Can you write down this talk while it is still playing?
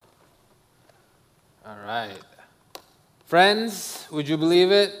All right. Friends, would you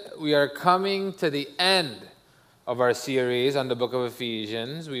believe it? We are coming to the end of our series on the book of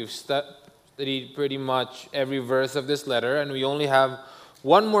Ephesians. We've studied pretty much every verse of this letter, and we only have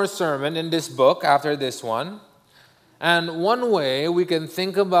one more sermon in this book after this one. And one way we can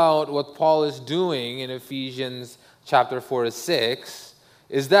think about what Paul is doing in Ephesians chapter 4 to 6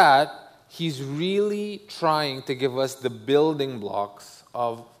 is that he's really trying to give us the building blocks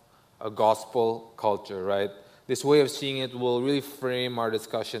of a gospel culture, right? This way of seeing it will really frame our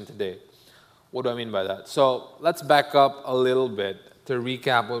discussion today. What do I mean by that? So let's back up a little bit to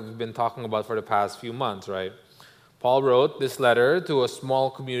recap what we've been talking about for the past few months, right? Paul wrote this letter to a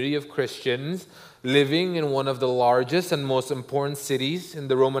small community of Christians living in one of the largest and most important cities in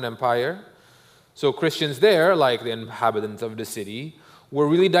the Roman Empire. So Christians there, like the inhabitants of the city, were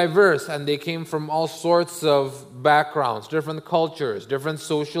really diverse, and they came from all sorts of backgrounds, different cultures, different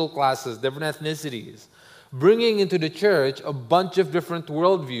social classes, different ethnicities, bringing into the church a bunch of different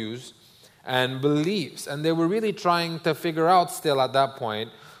worldviews and beliefs. And they were really trying to figure out still at that point,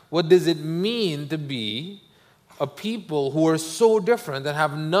 what does it mean to be a people who are so different and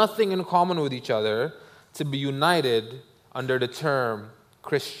have nothing in common with each other to be united under the term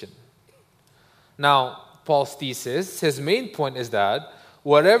Christian? Now, Paul's thesis, his main point is that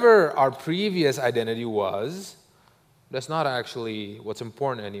whatever our previous identity was, that's not actually what's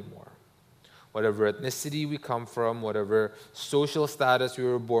important anymore. Whatever ethnicity we come from, whatever social status we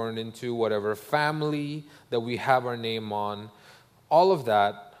were born into, whatever family that we have our name on, all of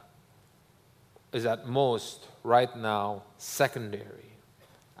that is at most right now secondary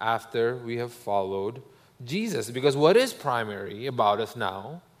after we have followed Jesus. Because what is primary about us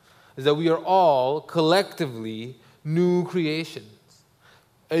now is that we are all collectively new creations,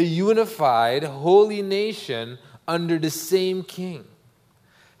 a unified holy nation under the same King,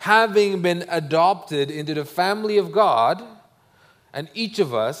 having been adopted into the family of God, and each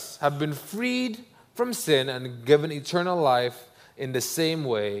of us have been freed from sin and given eternal life in the same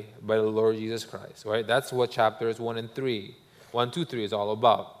way by the Lord Jesus Christ, right? That's what chapters 1 2, 3 is all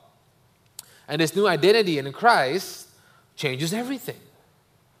about. And this new identity in Christ changes everything.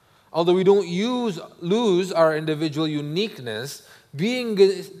 Although we don't lose our individual uniqueness, being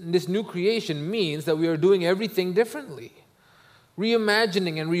this new creation means that we are doing everything differently,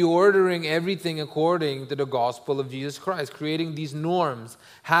 reimagining and reordering everything according to the gospel of Jesus Christ, creating these norms,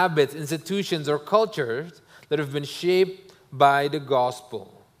 habits, institutions, or cultures that have been shaped by the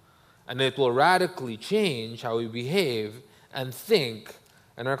gospel. And it will radically change how we behave and think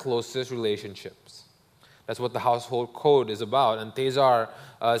in our closest relationships. That's what the household code is about. And Tezar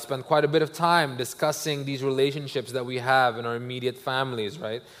spent quite a bit of time discussing these relationships that we have in our immediate families,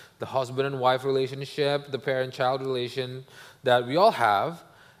 right? The husband and wife relationship, the parent-child relation that we all have.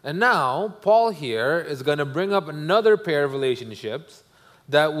 And now, Paul here is going to bring up another pair of relationships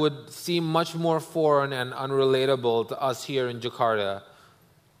that would seem much more foreign and unrelatable to us here in Jakarta,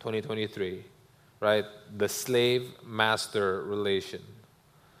 2023, right? The slave-master relation.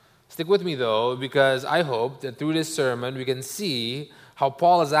 Stick with me, though, because I hope that through this sermon we can see how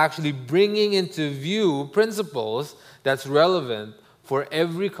Paul is actually bringing into view principles that's relevant for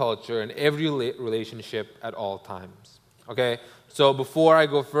every culture and every relationship at all times. Okay? So before I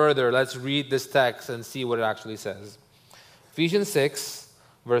go further, let's read this text and see what it actually says. Ephesians 6,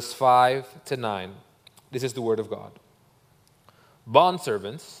 verse 5 to 9. This is the word of God.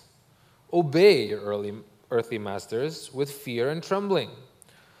 Bondservants, obey your earthly masters with fear and trembling,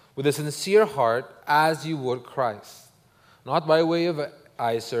 with a sincere heart as you would Christ, not by way of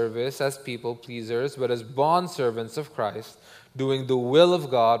eye service as people pleasers, but as bondservants of Christ, doing the will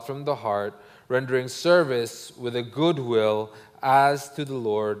of God from the heart, rendering service with a good will as to the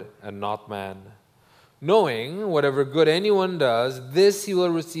Lord and not man. Knowing whatever good anyone does, this he will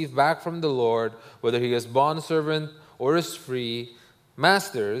receive back from the Lord, whether he is bondservant or is free.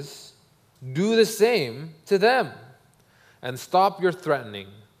 Masters, do the same to them, and stop your threatening,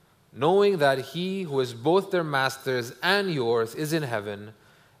 knowing that he who is both their masters and yours is in heaven,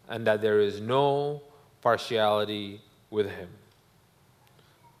 and that there is no partiality with him.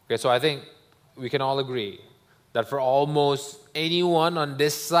 Okay, so I think we can all agree that for almost anyone on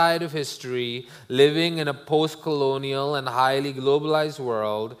this side of history, living in a post-colonial and highly globalized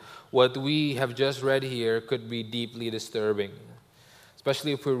world, what we have just read here could be deeply disturbing.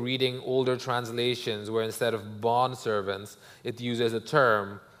 Especially if we're reading older translations where instead of bondservants, it uses the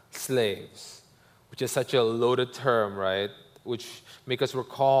term slaves, which is such a loaded term, right? Which make us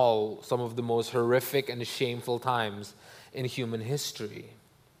recall some of the most horrific and shameful times in human history.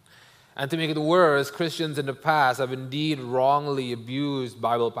 And to make it worse, Christians in the past have indeed wrongly abused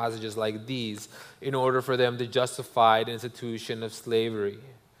Bible passages like these in order for them to justify the institution of slavery.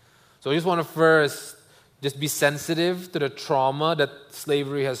 So I just want to first just be sensitive to the trauma that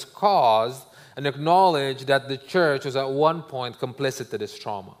slavery has caused and acknowledge that the church was at one point complicit to this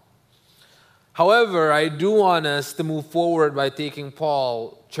trauma. However, I do want us to move forward by taking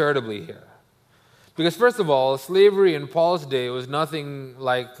Paul charitably here. Because first of all, slavery in Paul's day was nothing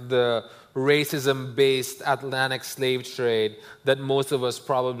like the racism-based Atlantic slave trade that most of us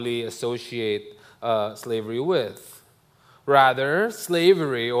probably associate slavery with. Rather,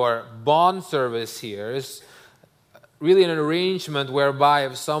 slavery or bond service here is really an arrangement whereby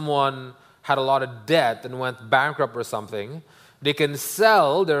if someone had a lot of debt and went bankrupt or something, they can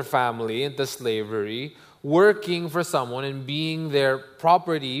sell their family into slavery, working for someone and being their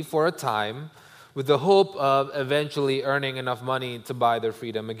property for a time with the hope of eventually earning enough money to buy their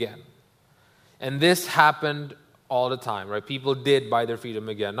freedom again. And this happened all the time, right? People did buy their freedom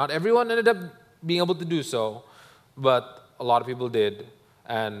again. Not everyone ended up being able to do so, but a lot of people did,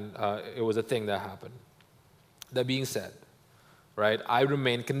 and it was a thing that happened. That being said, right, I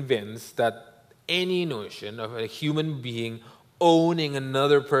remain convinced that any notion of a human being owning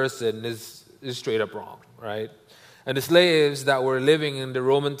another person is straight up wrong, right? And the slaves that were living in the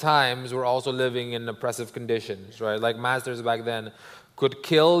Roman times were also living in oppressive conditions, right? Like masters back then could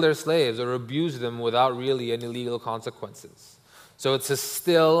kill their slaves or abuse them without really any legal consequences. So it's a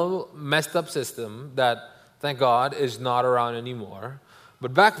still messed up system that, thank God, is not around anymore.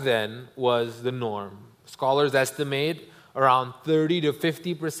 But back then was the norm. Scholars estimate around 30 to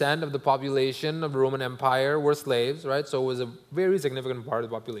 50% of the population of the Roman Empire were slaves, right? So it was a very significant part of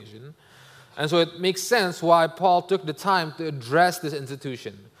the population. And so it makes sense why Paul took the time to address this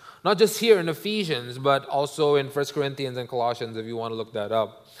institution. Not just here in Ephesians, but also in 1 Corinthians and Colossians, if you want to look that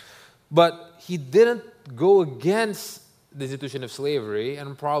up. But he didn't go against the institution of slavery,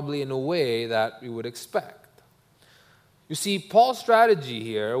 and probably in a way that we would expect. You see, Paul's strategy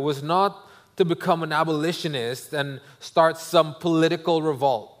here was not to become an abolitionist and start some political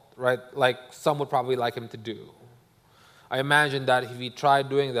revolt, right? Like some would probably like him to do. I imagine that if he tried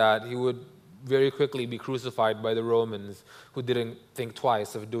doing that, he would very quickly be crucified by the Romans who didn't think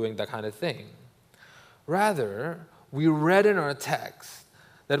twice of doing that kind of thing. Rather, we read in our text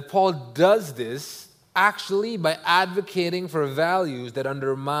that Paul does this actually by advocating for values that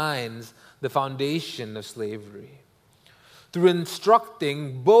undermines the foundation of slavery. Through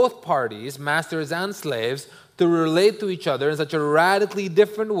instructing both parties, masters and slaves, to relate to each other in such a radically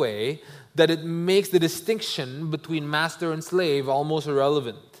different way that it makes the distinction between master and slave almost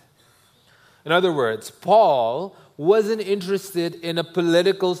irrelevant. In other words, Paul wasn't interested in a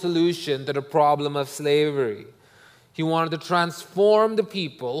political solution to the problem of slavery. He wanted to transform the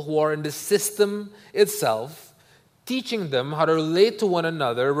people who are in the system itself, teaching them how to relate to one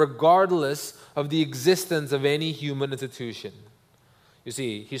another regardless of the existence of any human institution. You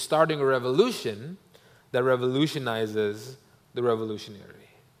see, he's starting a revolution that revolutionizes the revolutionary.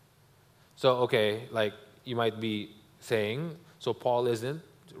 So, okay, like you might be saying, so Paul isn't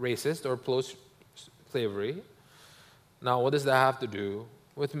racist or pro-slavery. Now, what does that have to do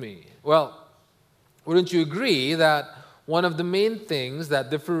with me? Well, wouldn't you agree that one of the main things that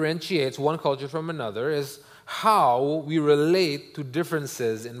differentiates one culture from another is how we relate to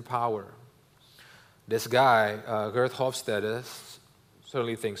differences in power? This guy, Gert Hofstede,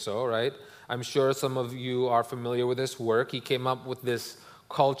 certainly thinks so, right? I'm sure some of you are familiar with his work. He came up with this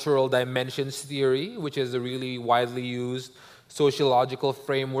cultural dimensions theory, which is a really widely used sociological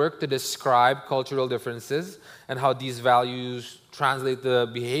framework to describe cultural differences and how these values translate to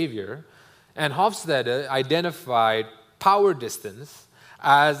behavior. And Hofstede identified power distance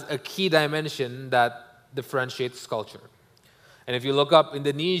as a key dimension that differentiates culture. And if you look up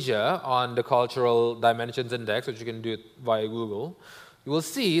Indonesia on the Cultural Dimensions Index, which you can do it via Google, you will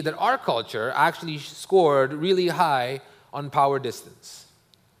see that our culture actually scored really high on power distance.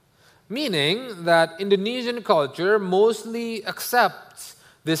 Meaning that Indonesian culture mostly accepts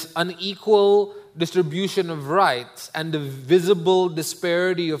this unequal distribution of rights and the visible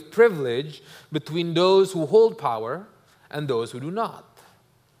disparity of privilege between those who hold power and those who do not.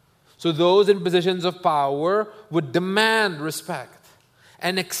 So those in positions of power would demand respect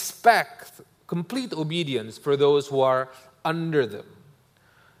and expect complete obedience for those who are under them.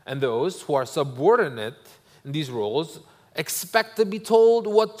 And those who are subordinate in these roles expect to be told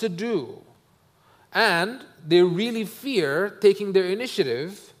what to do. And they really fear taking their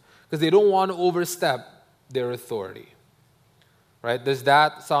initiative because they don't want to overstep their authority. Right? Does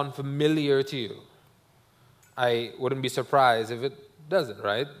that sound familiar to you? I wouldn't be surprised if it doesn't,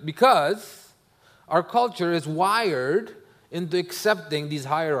 right? Because our culture is wired into accepting these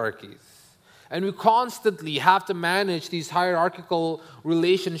hierarchies. And we constantly have to manage these hierarchical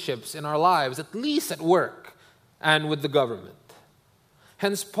relationships in our lives, at least at work and with the government.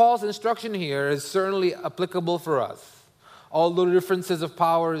 Hence, Paul's instruction here is certainly applicable for us. Although the differences of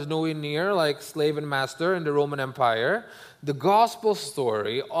power is nowhere near like slave and master in the Roman Empire, the gospel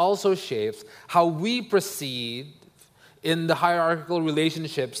story also shapes how we proceed in the hierarchical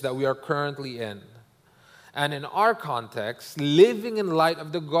relationships that we are currently in. And in our context, living in light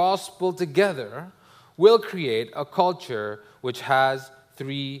of the gospel together will create a culture which has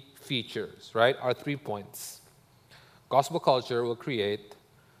three features, right? Our 3 points. Gospel culture will create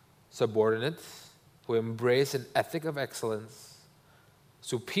subordinates who embrace an ethic of excellence,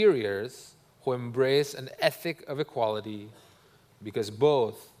 superiors who embrace an ethic of equality, because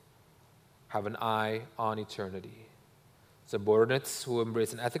both have an eye on eternity. Subordinates who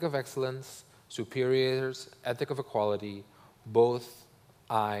embrace an ethic of excellence, superiors, ethic of equality, both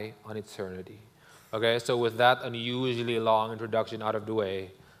eye on eternity. Okay, so with that unusually long introduction out of the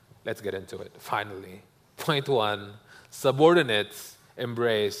way, let's get into it, finally. Point 1, subordinates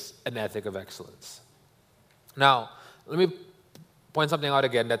embrace an ethic of excellence. Now, let me point something out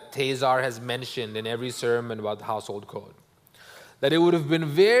again that Tazar has mentioned in every sermon about the household code. That it would have been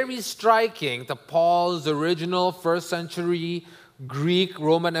very striking to Paul's original first century Greek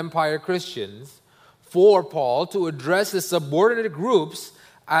Roman Empire Christians for Paul to address his subordinate groups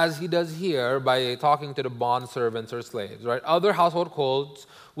as he does here by talking to the bond servants or slaves, right? Other household codes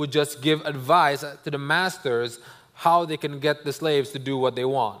would just give advice to the masters how they can get the slaves to do what they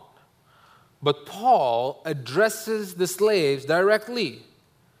want. But Paul addresses the slaves directly.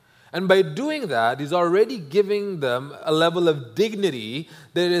 And by doing that, he's already giving them a level of dignity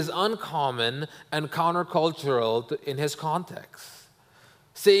that is uncommon and countercultural in his context.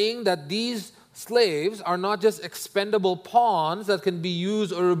 Saying that these slaves are not just expendable pawns that can be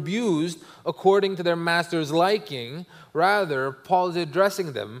used or abused according to their master's liking. Rather, Paul is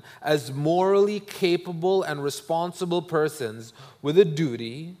addressing them as morally capable and responsible persons with a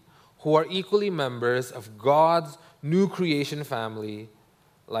duty who are equally members of God's new creation family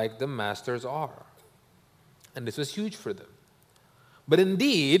like the masters are. And this was huge for them. But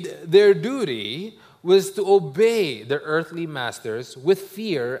indeed, their duty was to obey their earthly masters with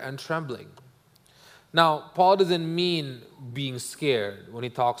fear and trembling. Now, Paul doesn't mean being scared when he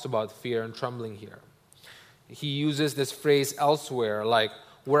talks about fear and trembling here. He uses this phrase elsewhere, like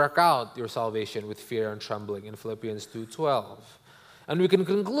work out your salvation with fear and trembling in Philippians 2:12. And we can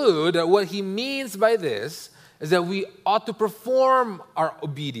conclude that what he means by this is that we ought to perform our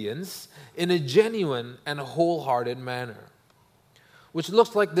obedience in a genuine and wholehearted manner, which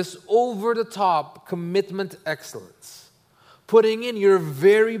looks like this over-the-top commitment to excellence, putting in your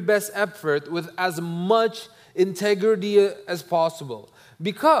very best effort with as much integrity as possible.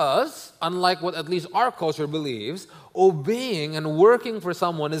 Because, unlike what at least our culture believes, obeying and working for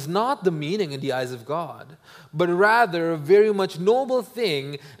someone is not demeaning in the eyes of God, but rather a very much noble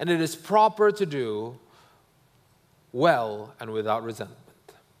thing, and it is proper to do well and without resentment.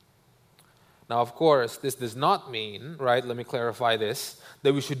 Now, of course, this does not mean, right, let me clarify this,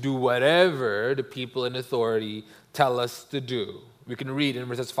 that we should do whatever the people in authority tell us to do. We can read in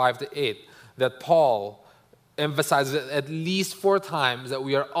verses 5 to 8 that Paul emphasizes at least 4 times that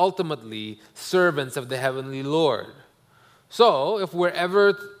we are ultimately servants of the heavenly Lord. So, if we're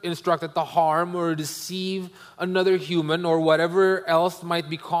ever instructed to harm or deceive another human or whatever else might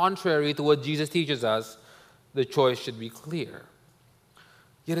be contrary to what Jesus teaches us, the choice should be clear.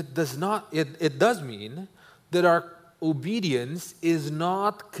 Yet it does mean that our obedience is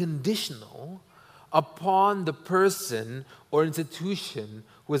not conditional upon the person or institution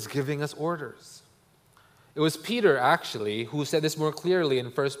who is giving us orders. It was Peter, actually, who said this more clearly in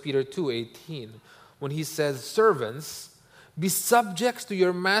 1 Peter 2:18, when he says, "Servants, be subject to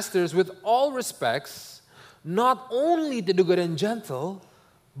your masters with all respects, not only to the good and gentle,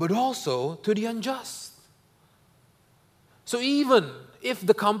 but also to the unjust." So even if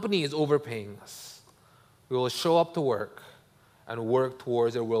the company is overpaying us, we will show up to work and work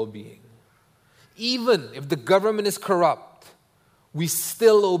towards their well-being. Even if the government is corrupt, we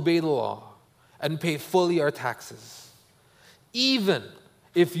still obey the law and pay fully our taxes. Even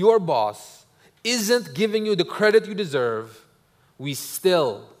if your boss isn't giving you the credit you deserve, we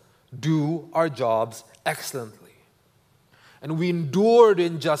still do our jobs excellently. And we endure the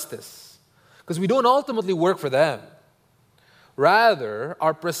injustice because we don't ultimately work for them. Rather,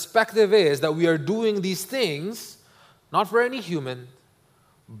 our perspective is that we are doing these things not for any human,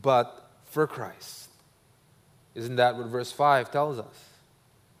 but for Christ. Isn't that what verse 5 tells us?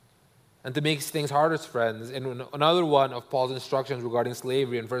 And to make things harder, friends, in another one of Paul's instructions regarding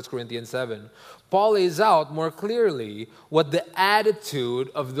slavery in 1 Corinthians 7, Paul lays out more clearly what the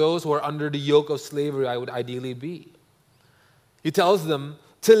attitude of those who are under the yoke of slavery would ideally be. He tells them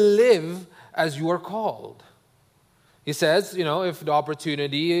to live as you are called. He says, if the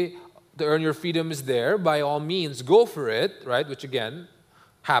opportunity to earn your freedom is there, by all means, go for it, right? Which again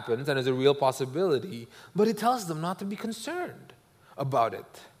happens and is a real possibility. But he tells them not to be concerned about it.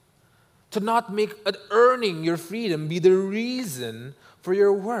 To not make earning your freedom be the reason for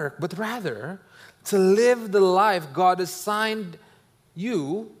your work, but rather to live the life God assigned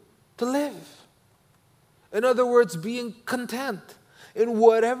you to live. In other words, being content in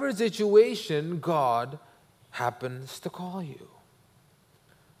whatever situation God happens to call you.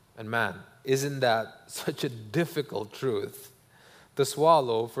 And man, isn't that such a difficult truth to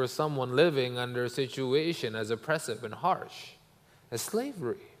swallow for someone living under a situation as oppressive and harsh as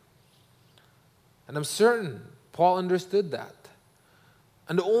slavery? And I'm certain Paul understood that.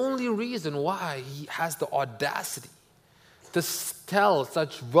 And the only reason why he has the audacity to tell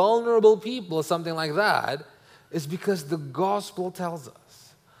such vulnerable people something like that is because the gospel tells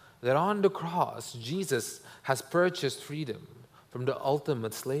us that on the cross, Jesus has purchased freedom from the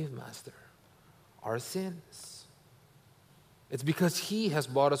ultimate slave master, our sins. It's because he has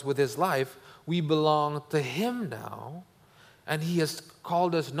bought us with his life, we belong to him now, and he has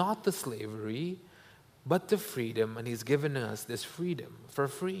called us not to slavery, but to freedom, and he's given us this freedom for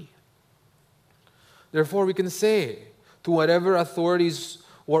free. Therefore, we can say to whatever authorities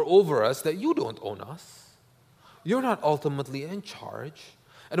were over us that you don't own us. You're not ultimately in charge.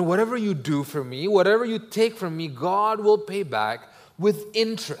 And whatever you do for me, whatever you take from me, God will pay back with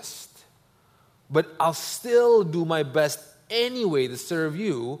interest. But I'll still do my best anyway to serve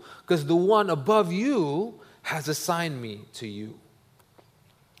you because the one above you has assigned me to you.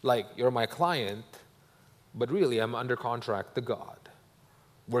 Like, you're my client, but really I'm under contract to God,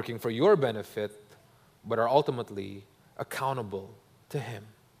 working for your benefit, but are ultimately accountable to him.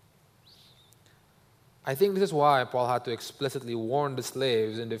 I think this is why Paul had to explicitly warn the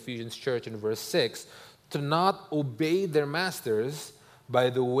slaves in the Ephesians church in verse 6 to not obey their masters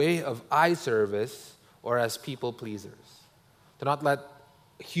by the way of eye service or as people pleasers. To not let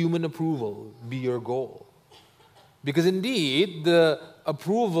human approval be your goal. Because indeed, the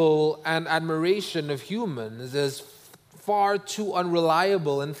approval and admiration of humans is far too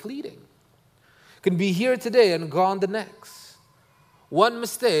unreliable and fleeting. It can be here today and gone the next. One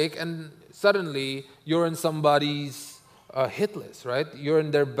mistake and suddenly you're in somebody's hit list, right? You're in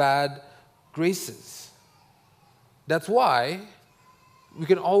their bad graces. That's why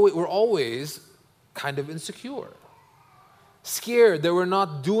we're always kind of insecure, scared that we're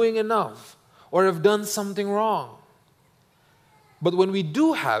not doing enough or have done something wrong. But when we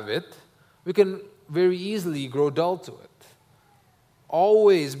do have it, we can very easily grow dull to it,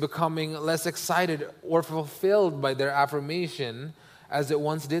 always becoming less excited or fulfilled by their affirmation as it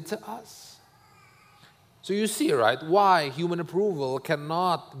once did to us. So you see, right, why human approval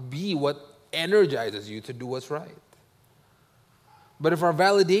cannot be what energizes you to do what's right. But if our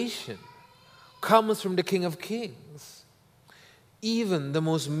validation comes from the King of Kings, even the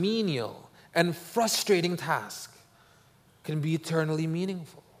most menial and frustrating task can be eternally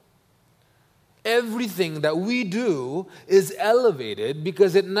meaningful. Everything that we do is elevated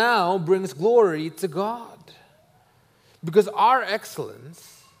because it now brings glory to God. Because our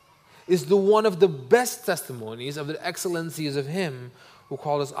excellence is the one of the best testimonies of the excellencies of Him who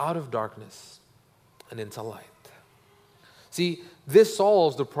called us out of darkness and into light. See, this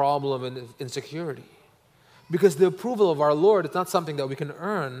solves the problem of insecurity. Because the approval of our Lord is not something that we can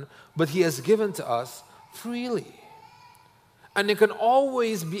earn, but He has given to us freely. And it can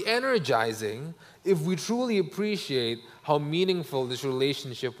always be energizing if we truly appreciate how meaningful this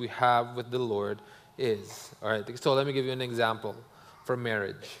relationship we have with the Lord is. All right, so let me give you an example for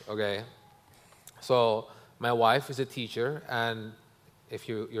marriage, okay? So my wife is a teacher, and if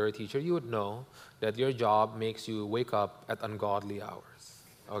you're a teacher, you would know that your job makes you wake up at ungodly hours,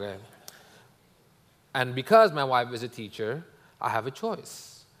 okay? And because my wife is a teacher, I have a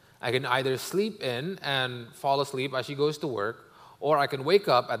choice. I can either sleep in and fall asleep as she goes to work, or I can wake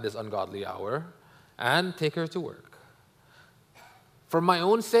up at this ungodly hour and take her to work. For my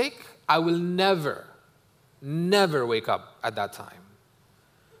own sake, I will never wake up at that time.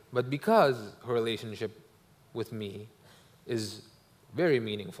 But because her relationship with me is very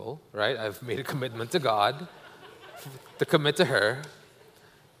meaningful, right? I've made a commitment to God to commit to her.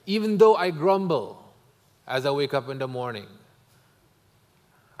 Even though I grumble as I wake up in the morning,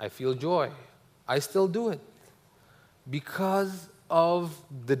 I feel joy. I still do it because of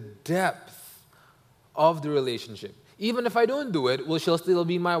the depth of the relationship. Even if I don't do it, will she still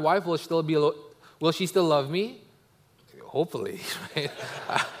be my wife? Will she still love me? Hopefully, right?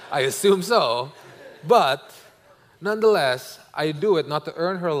 I assume so. But nonetheless, I do it not to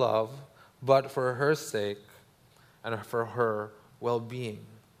earn her love, but for her sake and for her well-being.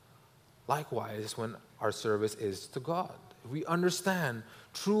 Likewise, when our service is to God, we understand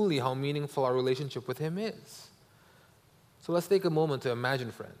truly how meaningful our relationship with Him is. So let's take a moment to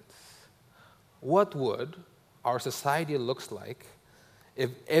imagine, friends, what would our society looks like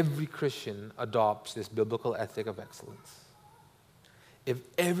if every Christian adopts this biblical ethic of excellence? If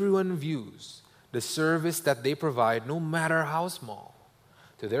everyone views the service that they provide, no matter how small,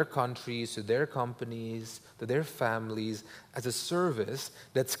 to their countries, to their companies, to their families, as a service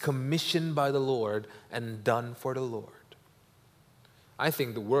that's commissioned by the Lord and done for the Lord, I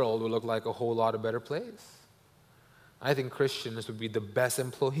think the world would look like a whole lot of better place. I think Christians would be the best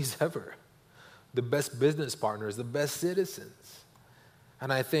employees ever, the best business partners, the best citizens.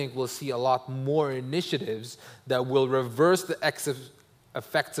 And I think we'll see a lot more initiatives that will reverse the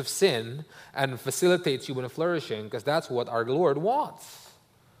effects of sin and facilitate human flourishing, because that's what our Lord wants.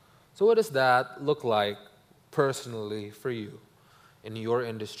 So what does that look like personally for you, in your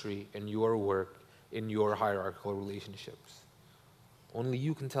industry, in your work, in your hierarchical relationships? Only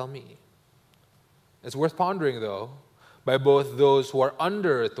you can tell me. It's worth pondering, though, by both those who are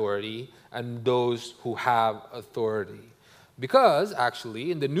under authority and those who have authority. Because,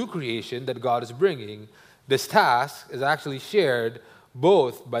 actually, in the new creation that God is bringing, this task is actually shared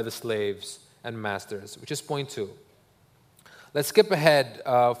both by the slaves and masters, which is point 2. Let's skip ahead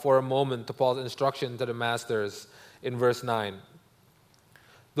for a moment to Paul's instruction to the masters in verse 9.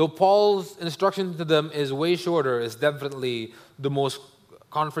 Though Paul's instruction to them is way shorter, it's definitely the most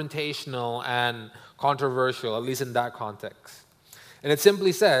confrontational and controversial, at least in that context. And it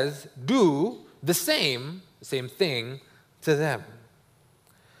simply says, do the same thing to them.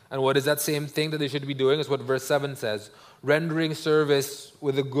 And what is that same thing that they should be doing? Is what verse 7 says, rendering service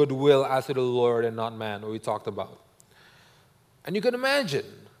with a good will as to the Lord and not man, what we talked about. And you can imagine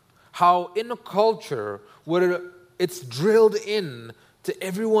how in a culture where it's drilled in to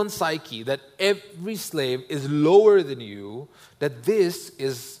everyone's psyche that every slave is lower than you, that this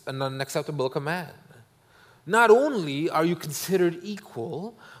is an unacceptable command. Not only are you considered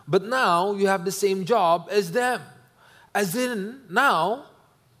equal, but now you have the same job as them. As in, now,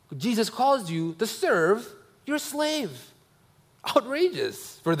 Jesus calls you to serve your slave.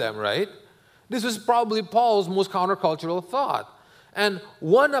 Outrageous for them, right? This was probably Paul's most countercultural thought. And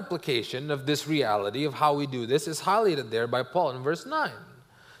one application of this reality of how we do this is highlighted there by Paul in verse 9.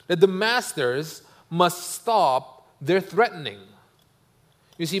 That the masters must stop their threatening.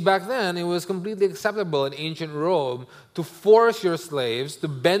 You see, back then, it was completely acceptable in ancient Rome to force your slaves to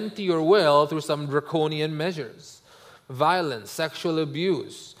bend to your will through some draconian measures. Violence, sexual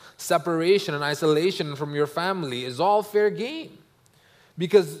abuse, separation and isolation from your family is all fair game.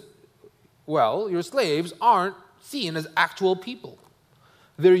 Because, well, your slaves aren't seen as actual people.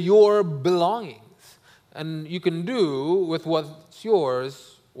 They're your belongings. And you can do with what's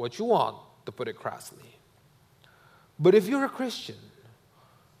yours what you want, to put it crassly. But if you're a Christian,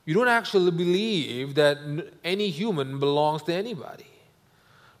 you don't actually believe that any human belongs to anybody.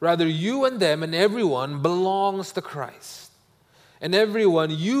 Rather, you and them and everyone belongs to Christ. And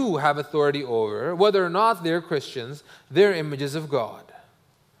everyone you have authority over, whether or not they're Christians, they're images of God.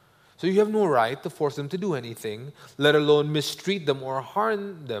 So you have no right to force them to do anything, let alone mistreat them or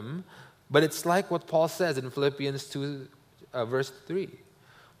harm them. But it's like what Paul says in Philippians 2, verse 3,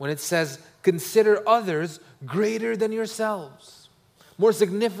 when it says, consider others greater than yourselves, more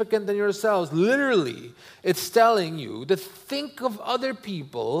significant than yourselves. Literally, it's telling you to think of other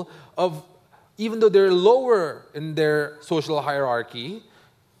people, even though they're lower in their social hierarchy,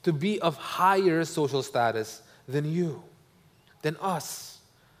 to be of higher social status than you, than us.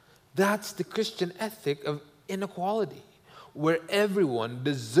 That's the Christian ethic of inequality, where everyone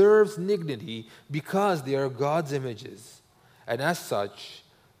deserves dignity because they are God's images. And as such,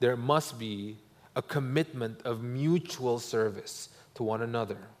 there must be a commitment of mutual service to one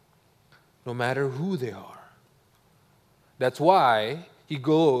another, no matter who they are. That's why he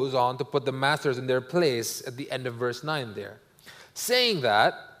goes on to put the masters in their place at the end of verse 9 there, saying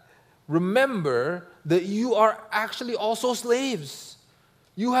that, remember that you are actually also slaves.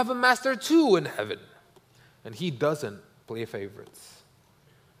 You have a master too in heaven, and he doesn't play favorites.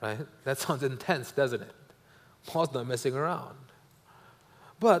 Right? That sounds intense, doesn't it? Paul's not messing around.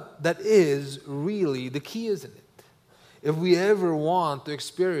 But that is really the key, isn't it? If we ever want to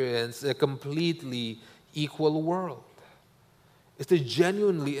experience a completely equal world. is to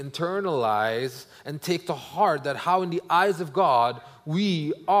genuinely internalize and take to heart that how in the eyes of God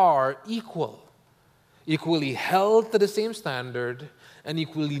we are equal. Equally held to the same standard and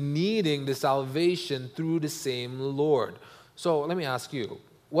equally needing the salvation through the same Lord. So let me ask you,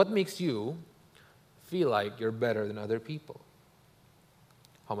 what makes you feel like you're better than other people?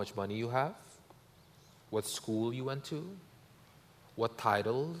 How much money you have? What school you went to? What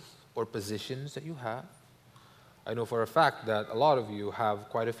titles or positions that you have? I know for a fact that a lot of you have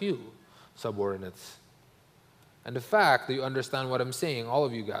quite a few subordinates. And the fact that you understand what I'm saying, all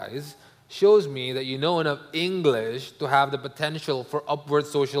of you guys, shows me that you know enough English to have the potential for upward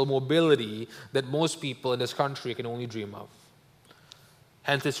social mobility that most people in this country can only dream of.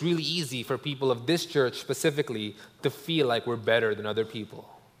 Hence, it's really easy for people of this church specifically to feel like we're better than other people.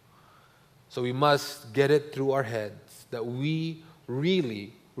 So we must get it through our heads that we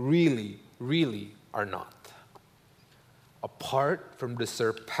really, really, really are not. Apart from the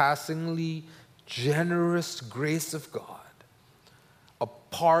surpassingly generous grace of God,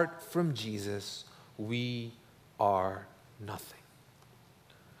 apart from Jesus, we are nothing.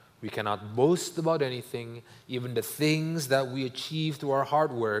 We cannot boast about anything, even the things that we achieve through our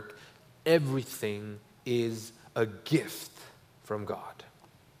hard work. Everything is a gift from God.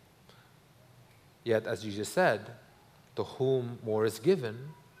 Yet, as Jesus said, to whom more is given,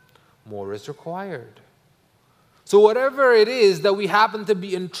 more is required. So whatever it is that we happen to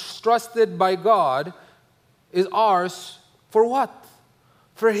be entrusted by God is ours for what?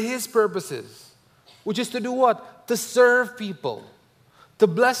 For His purposes, which is to do what? To serve people, to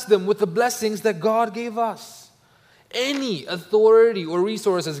bless them with the blessings that God gave us. Any authority or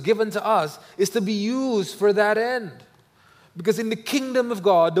resources given to us is to be used for that end. Because in the kingdom of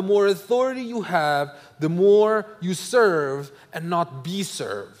God, the more authority you have, the more you serve and not be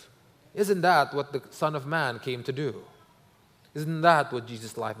served. Isn't that what the Son of Man came to do? Isn't that what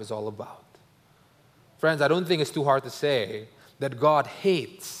Jesus' life is all about? Friends, I don't think it's too hard to say that God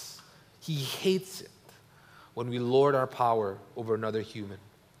hates, He hates it when we lord our power over another human.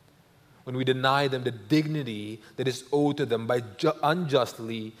 When we deny them the dignity that is owed to them by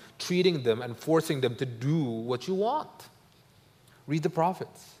unjustly treating them and forcing them to do what you want. Read the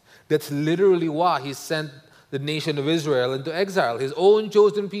prophets. That's literally why He sent the nation of Israel into exile, His own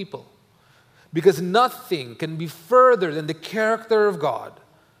chosen people. Because nothing can be further than the character of God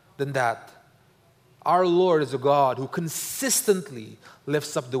than that. Our Lord is a God who consistently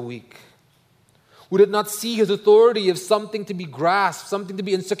lifts up the weak, who did not see His authority as something to be grasped, something to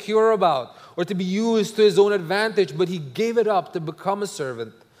be insecure about, or to be used to His own advantage, but He gave it up to become a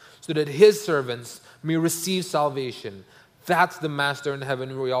servant so that His servants may receive salvation. That's the Master in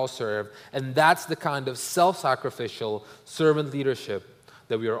heaven we all serve, and that's the kind of self-sacrificial servant leadership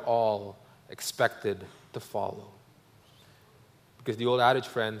that we are all expected to follow. Because the old adage,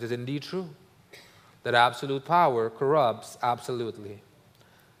 friends, is indeed true, that absolute power corrupts absolutely.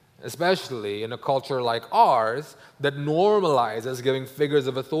 Especially in a culture like ours that normalizes giving figures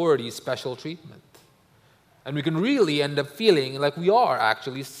of authority special treatment. And we can really end up feeling like we are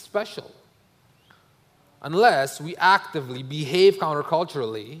actually special. Unless we actively behave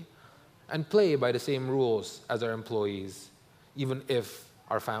counterculturally and play by the same rules as our employees, even if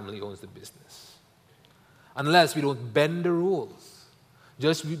our family owns the business. Unless we don't bend the rules,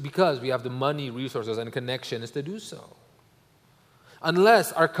 just because we have the money, resources, and connections to do so.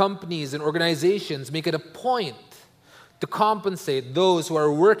 Unless our companies and organizations make it a point to compensate those who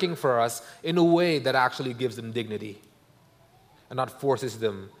are working for us in a way that actually gives them dignity and not forces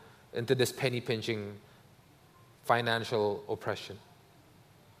them into this penny-pinching financial oppression.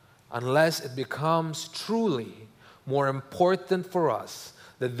 Unless it becomes truly more important for us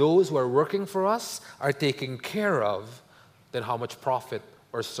that those who are working for us are taken care of than how much profit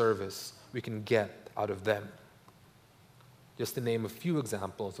or service we can get out of them. Just to name a few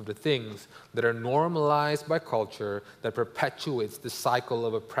examples of the things that are normalized by culture that perpetuates the cycle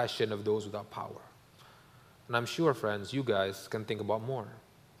of oppression of those without power. And I'm sure, friends, you guys can think about more.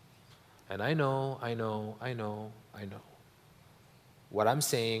 And I know. What I'm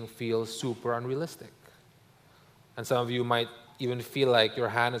saying feels super unrealistic. And some of you might even feel like your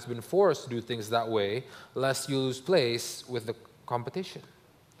hand has been forced to do things that way, lest you lose place with the competition.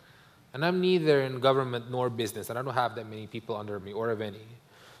 And I'm neither in government nor business, and I don't have that many people under me, or of any.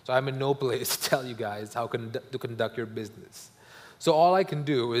 So I'm in no place to tell you guys how to conduct your business. So all I can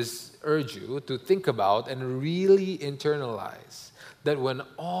do is urge you to think about and really internalize that when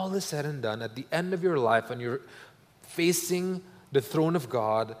all is said and done, at the end of your life, and you're facing the throne of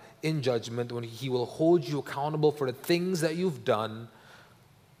God in judgment, when He will hold you accountable for the things that you've done,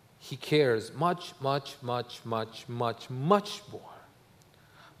 He cares much, much, much, much, much, much more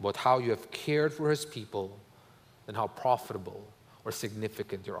about how you have cared for his people than how profitable or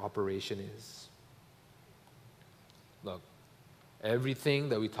significant your operation is. Look, everything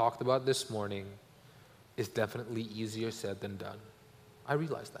that we talked about this morning is definitely easier said than done. I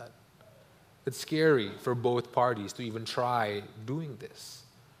realize that. It's scary for both parties to even try doing this.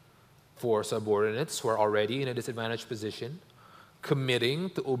 For subordinates who are already in a disadvantaged position,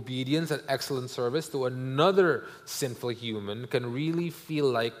 committing to obedience and excellent service to another sinful human can really feel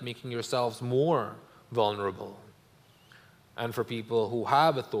like making yourselves more vulnerable. And for people who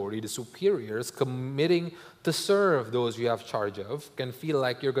have authority, the superiors, committing to serve those you have charge of can feel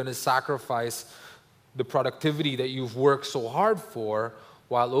like you're going to sacrifice the productivity that you've worked so hard for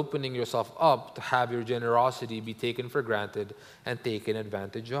while opening yourself up to have your generosity be taken for granted and taken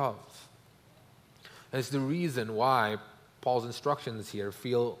advantage of. And it's the reason why Paul's instructions here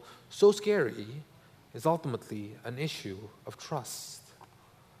feel so scary is ultimately an issue of trust.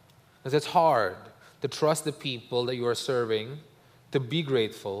 Because it's hard to trust the people that you are serving, to be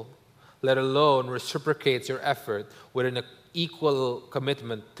grateful, let alone reciprocates your effort with an equal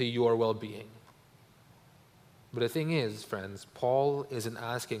commitment to your well-being. But the thing is, friends, Paul isn't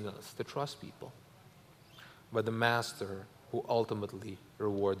asking us to trust people, but the master who ultimately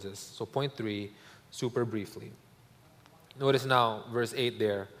rewards us. So point 3, super briefly. Notice now, verse 8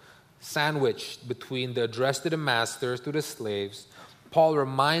 there, sandwiched between the address to the masters to the slaves, Paul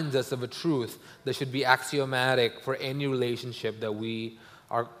reminds us of a truth that should be axiomatic for any relationship that we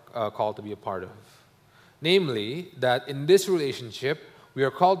are called to be a part of. Namely, that in this relationship, we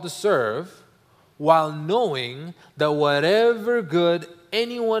are called to serve while knowing that whatever good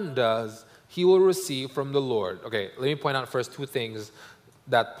anyone does, he will receive from the Lord. Okay, let me point out first 2 things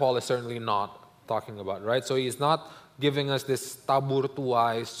that Paul is certainly not talking about, right? So he's not giving us this tabur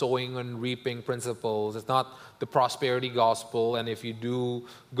tuai, sowing and reaping principles. It's not the prosperity gospel, and if you do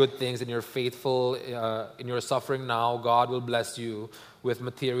good things and you're faithful in your suffering now, God will bless you with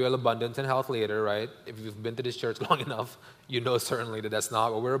material abundance and health later, right? If you've been to this church long enough, you know certainly that that's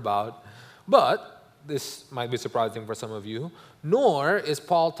not what we're about. But this might be surprising for some of you, nor is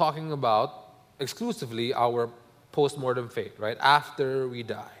Paul talking about exclusively our post-mortem fate, right? After we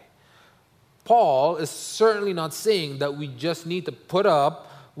die. Paul is certainly not saying that we just need to put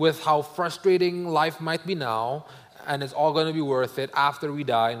up with how frustrating life might be now and it's all going to be worth it after we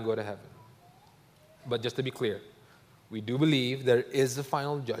die and go to heaven. But just to be clear, we do believe there is a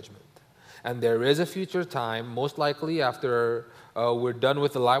final judgment and there is a future time, most likely after we're done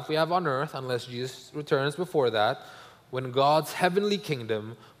with the life we have on earth, unless Jesus returns before that, when God's heavenly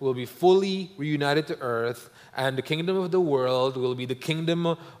kingdom will be fully reunited to earth, and the kingdom of the world will be the kingdom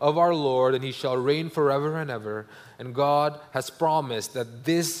of our Lord, and he shall reign forever and ever. And God has promised that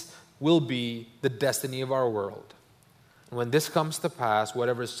this will be the destiny of our world. And when this comes to pass,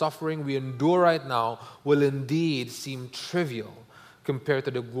 whatever suffering we endure right now will indeed seem trivial compared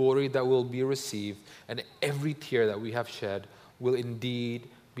to the glory that will be received, and every tear that we have shed will indeed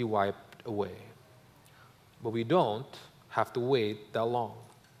be wiped away. But we don't have to wait that long.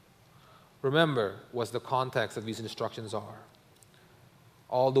 Remember what the context of these instructions are.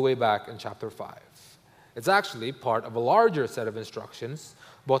 All the way back in chapter 5. It's actually part of a larger set of instructions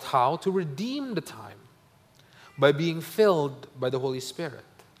about how to redeem the time by being filled by the Holy Spirit.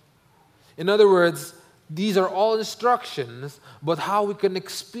 In other words, these are all instructions about how we can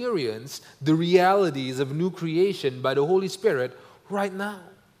experience the realities of new creation by the Holy Spirit right now.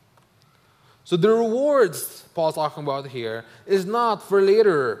 So the rewards Paul's talking about here is not for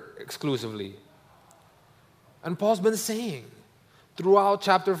later exclusively. And Paul's been saying throughout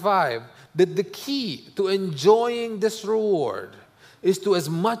chapter 5 that the key to enjoying this reward is to, as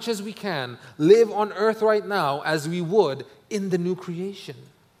much as we can, live on earth right now as we would in the new creation.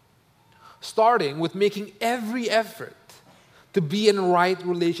 Starting with making every effort to be in right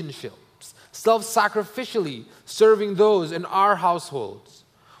relationships, self-sacrificially serving those in our households,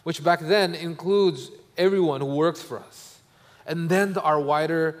 which back then includes everyone who works for us, and then to our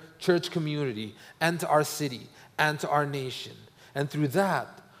wider church community, and to our city, and to our nation. And through that,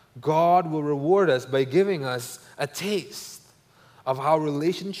 God will reward us by giving us a taste of how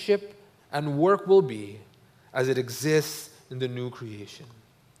relationship and work will be as it exists in the new creation,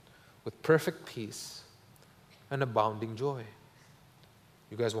 with perfect peace and abounding joy.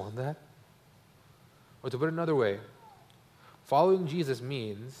 You guys want that? Or to put it another way, following Jesus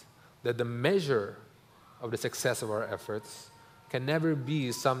means that the measure of the success of our efforts can never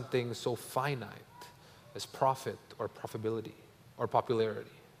be something so finite as profit or profitability or popularity.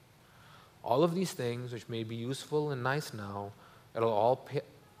 All of these things, which may be useful and nice now, it'll all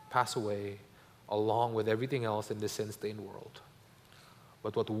pass away along with everything else in this sin-stained world.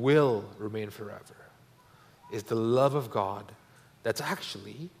 But what will remain forever is the love of God that's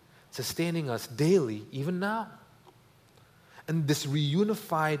actually sustaining us daily, even now. And this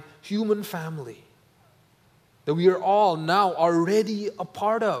reunified human family that we are all now already a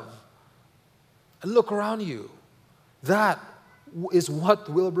part of. And look around you. That is what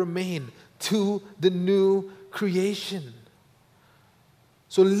will remain to the new creation.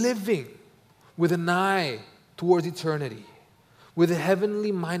 So living with an eye towards eternity, with a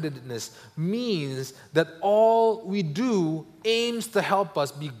heavenly mindedness, means that all we do aims to help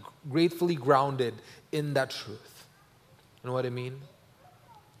us be gratefully grounded in that truth. You know what I mean?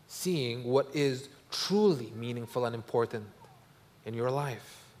 Seeing what is truly meaningful and important in your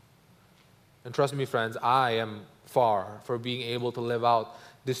life. And trust me, friends, I am far from being able to live out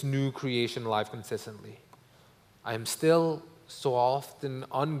this new creation life consistently. I am still so often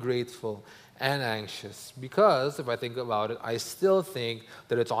ungrateful and anxious because, if I think about it, I still think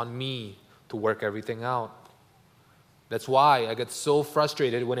that it's on me to work everything out. That's why I get so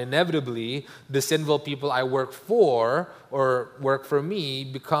frustrated when inevitably the sinful people I work for or work for me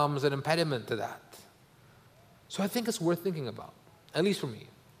becomes an impediment to that. So I think it's worth thinking about, at least for me,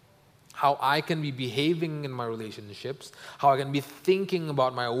 how I can be behaving in my relationships, how I can be thinking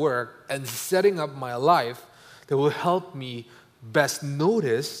about my work and setting up my life that will help me best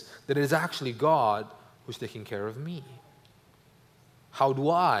notice that it is actually God who's taking care of me. How do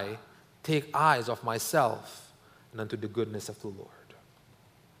I take eyes off myself and unto the goodness of the Lord?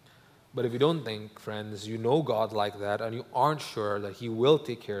 But if you don't think, friends, you know God like that and you aren't sure that He will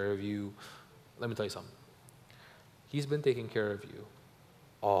take care of you, let me tell you something. He's been taking care of you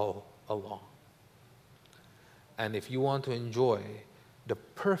all along. And if you want to enjoy the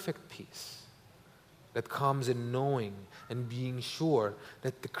perfect peace that comes in knowing and being sure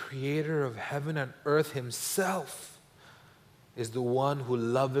that the Creator of heaven and earth Himself is the one who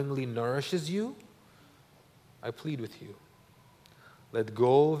lovingly nourishes you, I plead with you. Let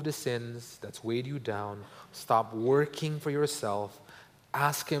go of the sins that's weighed you down. Stop working for yourself.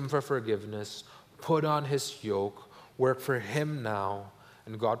 Ask Him for forgiveness. Put on His yoke. Work for Him now.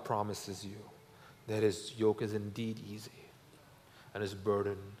 And God promises you that His yoke is indeed easy and His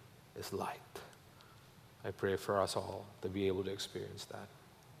burden is light. I pray for us all to be able to experience that.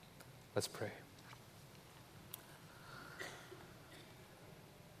 Let's pray.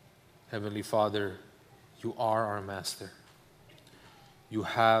 Heavenly Father, You are our Master. You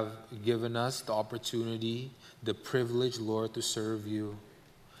have given us the opportunity, the privilege, Lord, to serve You.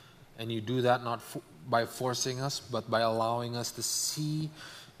 And You do that not by forcing us, but by allowing us to see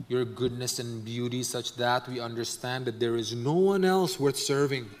Your goodness and beauty such that we understand that there is no one else worth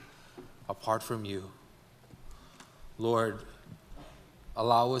serving apart from You. Lord,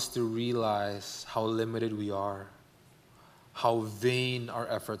 allow us to realize how limited we are, how vain our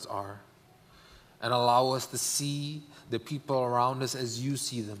efforts are, and allow us to see the people around us as You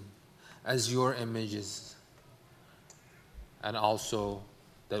see them, as Your images, and also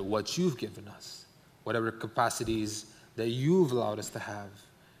that what You've given us, whatever capacities that You've allowed us to have,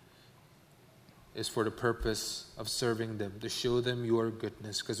 is for the purpose of serving them, to show them Your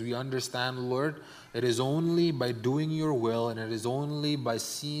goodness. Because we understand, Lord, it is only by doing Your will and it is only by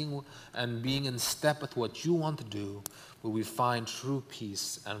seeing and being in step with what You want to do will we find true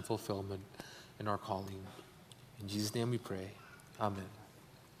peace and fulfillment in our calling. In Jesus' name we pray. Amen.